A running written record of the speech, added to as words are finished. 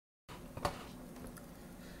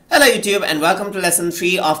Hello YouTube and welcome to lesson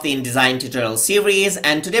 3 of the InDesign tutorial series,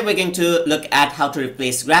 and today we're going to look at how to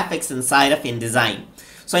replace graphics inside of InDesign.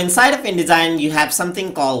 So inside of InDesign you have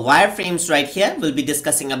something called wireframes right here. We'll be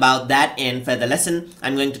discussing about that in further lesson.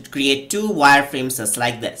 I'm going to create two wireframes just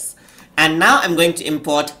like this. And now I'm going to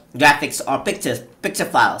import graphics or picture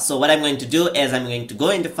files. So what I'm going to do is I'm going to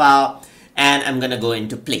go into file and I'm going to go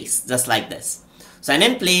into place just like this. So and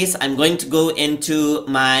in place I'm going to go into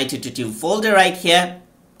my TutorTube folder right here.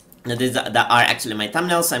 Now these are actually my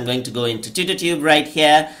thumbnails, so I'm going to go into TutorTube right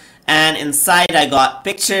here, and inside I got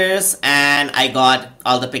pictures and I got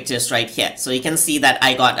all the pictures right here. So you can see that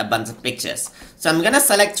I got a bunch of pictures. So I'm gonna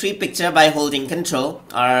select 3 pictures by holding control,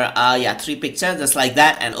 or 3 pictures just like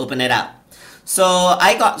that, and open it up. So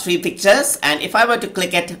I got 3 pictures, and if I were to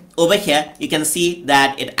click it over here, you can see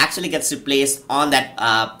that it actually gets replaced on that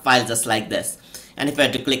file just like this. And if I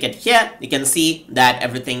were to click it here, you can see that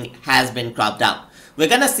everything has been cropped out. We're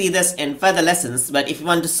gonna see this in further lessons, but if you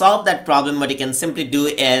want to solve that problem, what you can simply do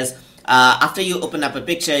is after you open up a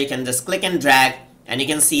picture, you can just click and drag, and you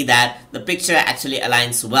can see that the picture actually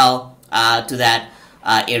aligns well to that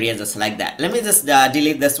area just like that. Let me just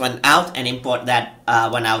delete this one out and import that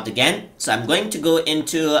one out again. So I'm going to go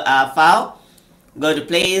into file, go to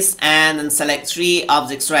place, and then select 3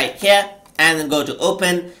 objects right here, and then go to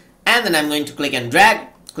open, and then I'm going to click and drag,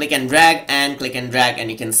 and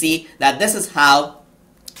you can see that this is how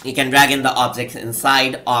you can drag in the objects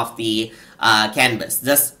inside of the canvas.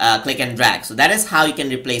 Just click and drag. So that is how you can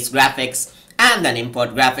replace graphics and then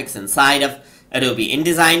import graphics inside of Adobe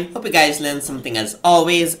InDesign. Hope you guys learned something as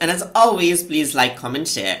always, and as always, please like, comment,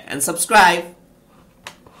 share, and subscribe.